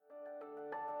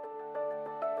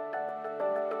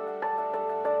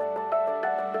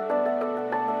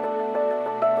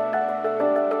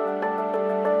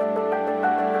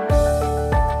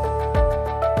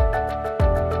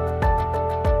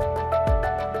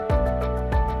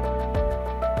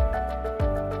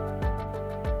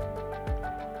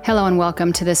Hello and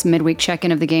welcome to this midweek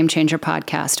check-in of the Game Changer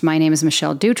podcast. My name is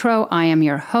Michelle Dutro. I am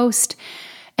your host.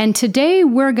 And today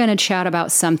we're going to chat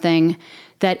about something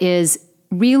that is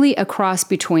really a cross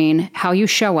between how you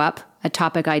show up, a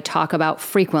topic I talk about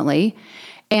frequently,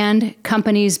 and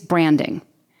companies' branding.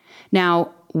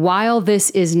 Now, while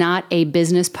this is not a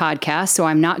business podcast, so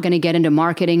I'm not going to get into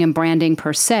marketing and branding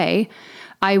per se,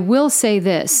 I will say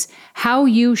this: how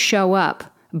you show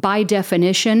up, by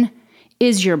definition,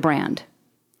 is your brand.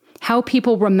 How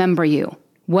people remember you,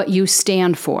 what you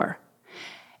stand for.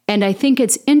 And I think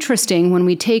it's interesting when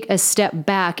we take a step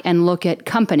back and look at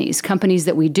companies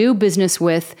that we do business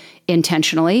with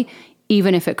intentionally,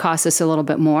 even if it costs us a little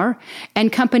bit more,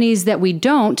 and companies that we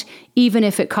don't, even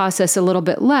if it costs us a little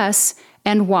bit less,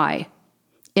 and why.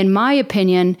 In my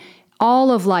opinion, all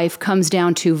of life comes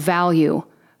down to value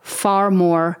far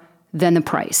more than the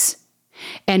price.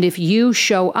 And if you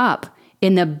show up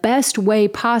in the best way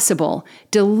possible,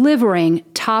 delivering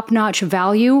top-notch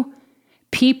value,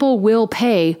 people will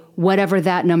pay whatever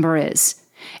that number is.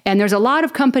 And there's a lot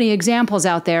of company examples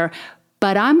out there,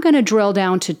 but I'm going to drill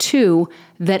down to two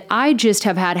that I just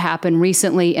have had happen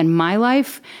recently in my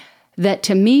life that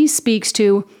to me speaks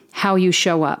to how you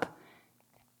show up.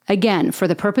 Again, for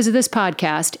the purpose of this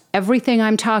podcast, everything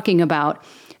I'm talking about,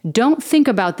 don't think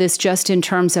about this just in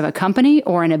terms of a company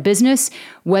or in a business,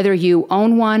 whether you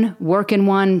own one, work in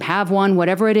one, have one,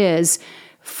 whatever it is.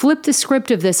 Flip the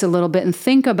script of this a little bit and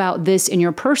think about this in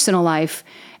your personal life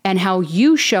and how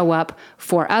you show up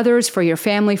for others, for your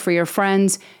family, for your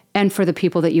friends, and for the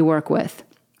people that you work with.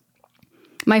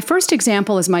 My first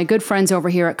example is my good friends over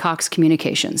here at Cox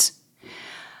Communications.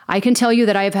 I can tell you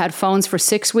that I have had phones for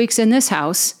 6 weeks in this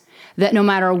house that no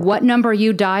matter what number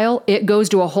you dial, it goes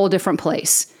to a whole different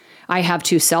place. I have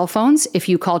 2 cell phones. If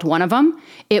you called one of them,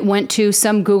 it went to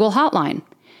some Google hotline.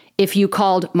 If you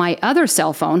called my other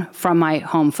cell phone from my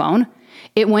home phone,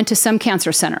 it went to some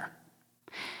cancer center.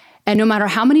 And no matter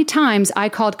how many times I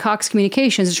called Cox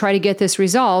Communications to try to get this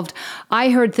resolved, I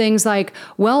heard things like,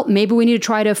 well, maybe we need to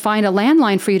try to find a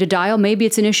landline for you to dial. Maybe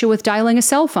it's an issue with dialing a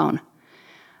cell phone.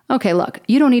 Okay, look,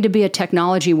 you don't need to be a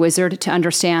technology wizard to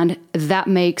understand that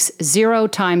makes 0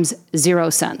 times 0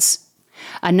 sense.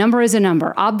 A number is a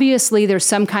number. Obviously, there's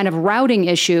some kind of routing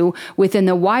issue within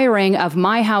the wiring of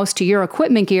my house to your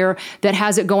equipment gear that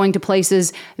has it going to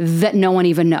places that no one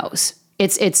even knows.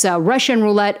 It's a Russian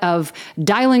roulette of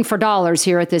dialing for dollars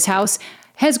here at this house,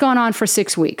 has gone on for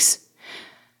 6 weeks.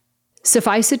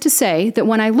 Suffice it to say that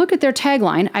when I look at their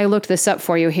tagline, I looked this up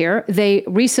for you here, they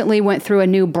recently went through a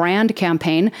new brand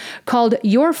campaign called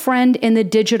Your Friend in the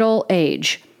Digital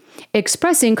Age,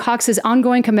 expressing Cox's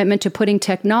ongoing commitment to putting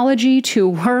technology to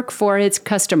work for its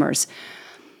customers.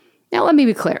 Now, let me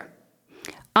be clear.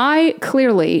 I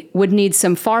clearly would need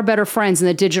some far better friends in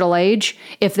the digital age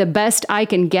if the best I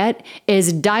can get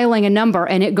is dialing a number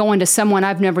and it going to someone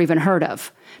I've never even heard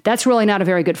of. That's really not a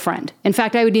very good friend. In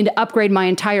fact, I would need to upgrade my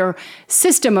entire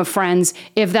system of friends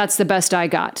if that's the best I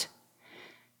got.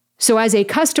 So as a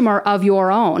customer of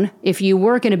your own, if you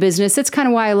work in a business, that's kind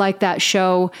of why I like that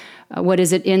show,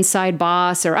 Inside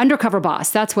Boss or Undercover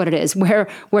Boss? That's what it is, where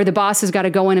the boss has got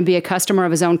to go in and be a customer of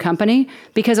his own company.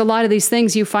 Because a lot of these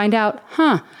things you find out,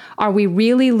 are we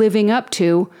really living up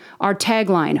to our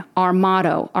tagline, our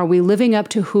motto? Are we living up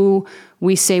to who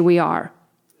we say we are?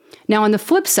 Now, on the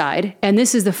flip side, and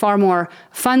this is the far more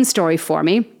fun story for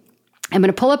me, I'm going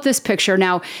to pull up this picture.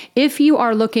 Now, if you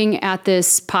are looking at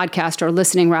this podcast or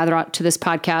listening rather to this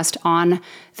podcast on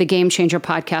the Game Changer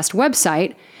podcast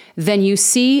website, then you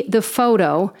see the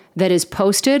photo that is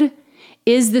posted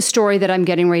is the story that I'm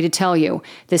getting ready to tell you.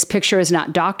 This picture is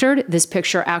not doctored. This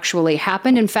picture actually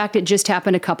happened. In fact, it just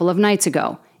happened a couple of nights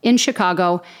ago in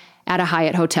Chicago at a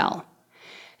Hyatt hotel.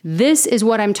 This is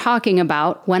what I'm talking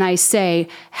about when I say,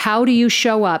 how do you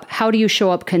show up? How do you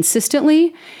show up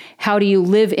consistently? How do you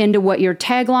live into what your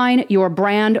tagline, your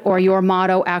brand, or your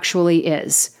motto actually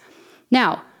is?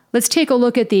 Now, let's take a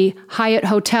look at the Hyatt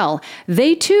Hotel.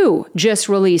 They too just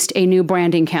released a new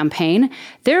branding campaign.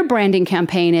 Their branding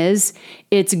campaign is,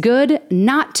 it's good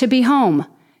not to be home,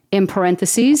 in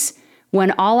parentheses, when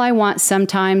all I want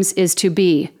sometimes is to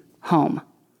be home.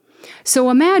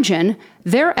 So imagine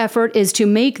their effort is to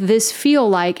make this feel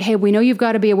like, hey, we know you've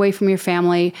got to be away from your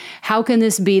family. How can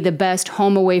this be the best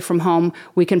home away from home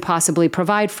we can possibly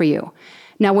provide for you?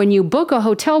 Now, when you book a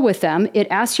hotel with them, it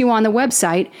asks you on the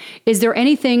website, is there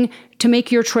anything to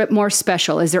make your trip more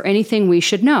special? Is there anything we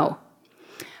should know?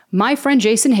 My friend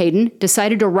Jason Hayden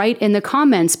decided to write in the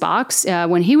comments box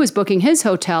when he was booking his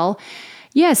hotel,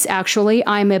 yes, actually,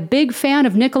 I'm a big fan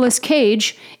of Nicolas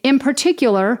Cage, in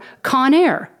particular, Con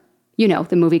Air. You know,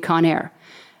 the movie Con Air.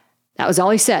 That was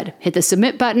all he said. Hit the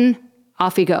submit button,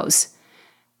 off he goes.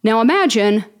 Now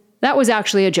imagine that was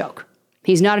actually a joke.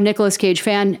 He's not a Nicolas Cage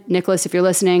fan. Nicolas, if you're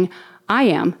listening, I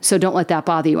am, so don't let that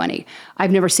bother you any. I've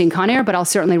never seen Con Air, but I'll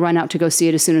certainly run out to go see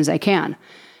it as soon as I can.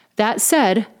 That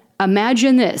said,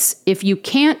 imagine this. If you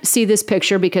can't see this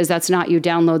picture because that's not, you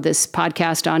download this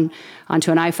podcast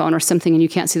onto an iPhone or something and you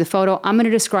can't see the photo, I'm going to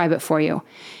describe it for you.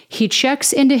 He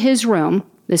checks into his room.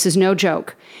 This is no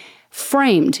joke.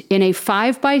 Framed in a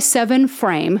 5x7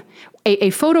 frame, a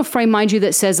photo frame, mind you,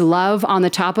 that says love on the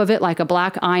top of it, like a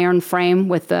black iron frame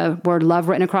with the word love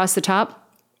written across the top,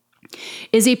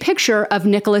 is a picture of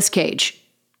Nicolas Cage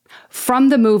from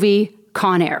the movie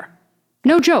Con Air.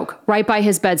 No joke, right by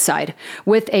his bedside,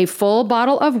 with a full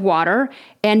bottle of water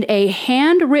and a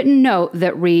handwritten note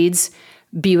that reads,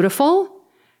 "Beautiful,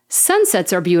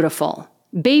 sunsets are beautiful,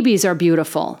 babies are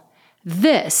beautiful.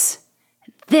 This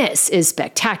is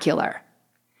spectacular."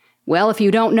 Well, if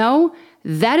you don't know,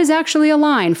 that is actually a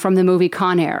line from the movie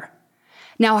Con Air.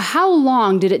 Now, how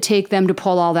long did it take them to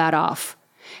pull all that off?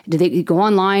 Did they go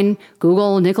online,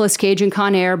 Google Nicolas Cage and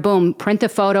Con Air, boom, print the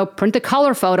photo, print the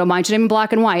color photo, mind you, in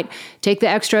black and white, take the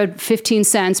extra 15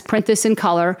 cents, print this in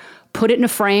color, put it in a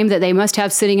frame that they must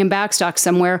have sitting in backstock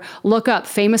somewhere, look up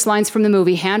famous lines from the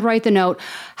movie, handwrite the note.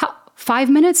 5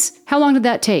 minutes? How long did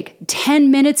that take? 10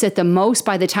 minutes at the most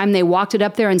by the time they walked it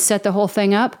up there and set the whole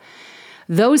thing up?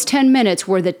 Those 10 minutes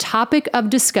were the topic of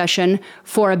discussion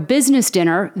for a business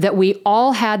dinner that we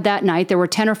all had that night. There were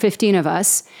 10 or 15 of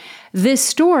us. This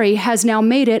story has now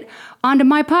made it onto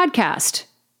my podcast.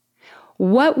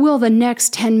 What will the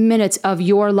next 10 minutes of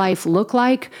your life look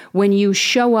like when you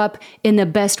show up in the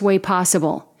best way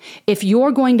possible? If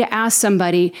you're going to ask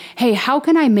somebody, hey, how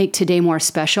can I make today more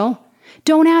special?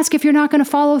 Don't ask if you're not going to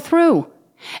follow through.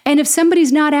 And if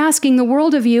somebody's not asking the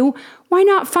world of you, why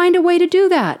not find a way to do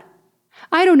that?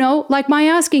 I don't know, like my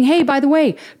asking, hey, by the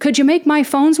way, could you make my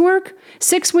phones work?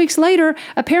 6 weeks later,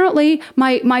 apparently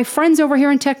my friends over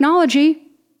here in technology,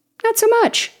 not so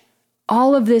much.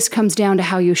 All of this comes down to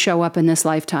how you show up in this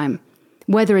lifetime,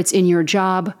 whether it's in your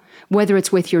job, whether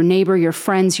it's with your neighbor, your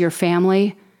friends, your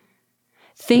family.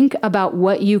 Think about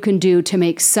what you can do to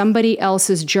make somebody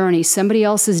else's journey, somebody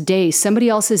else's day, somebody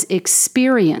else's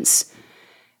experience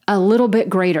a little bit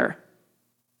greater.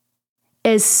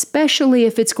 Especially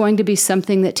if it's going to be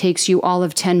something that takes you all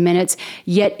of 10 minutes,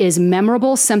 yet is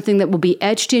memorable, something that will be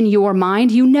etched in your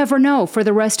mind. You never know for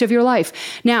the rest of your life.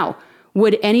 Now,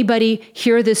 would anybody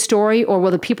hear this story, or will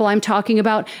the people I'm talking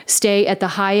about stay at the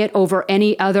Hyatt over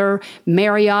any other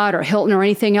Marriott or Hilton or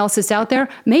anything else that's out there?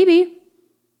 Maybe.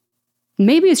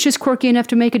 Maybe it's just quirky enough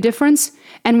to make a difference.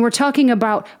 And we're talking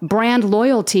about brand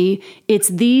loyalty. It's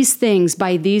these things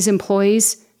by these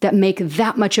employees that make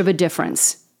that much of a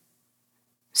difference.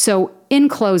 So in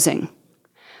closing,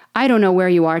 I don't know where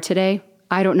you are today.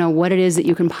 I don't know what it is that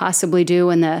you can possibly do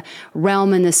in the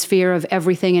realm and the sphere of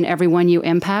everything and everyone you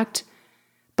impact.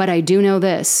 But I do know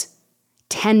this,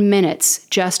 10 minutes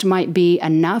just might be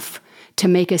enough to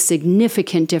make a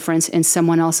significant difference in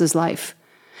someone else's life.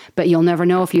 But you'll never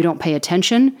know if you don't pay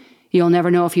attention. You'll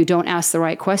never know if you don't ask the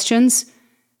right questions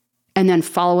and then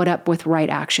follow it up with right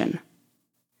action.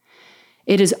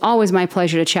 It is always my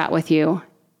pleasure to chat with you.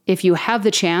 If you have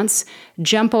the chance,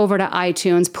 jump over to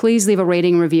iTunes. Please leave a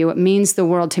rating review. It means the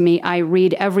world to me. I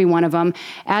read every one of them,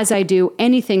 as I do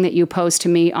anything that you post to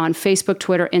me on Facebook,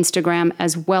 Twitter, Instagram,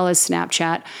 as well as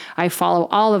Snapchat. I follow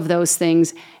all of those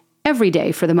things every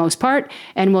day for the most part,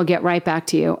 and we'll get right back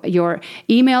to you. Your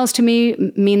emails to me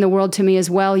mean the world to me as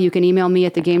well. You can email me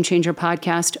at the Game Changer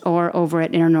Podcast or over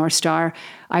at Inner North Star.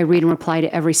 I read and reply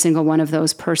to every single one of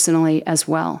those personally as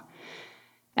well.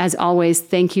 As always,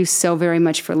 thank you so very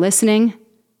much for listening.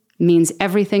 It means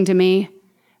everything to me.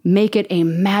 Make it a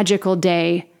magical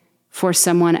day for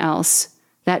someone else.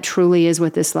 That truly is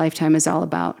what this lifetime is all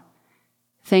about.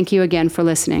 Thank you again for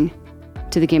listening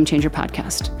to the Game Changer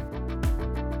Podcast.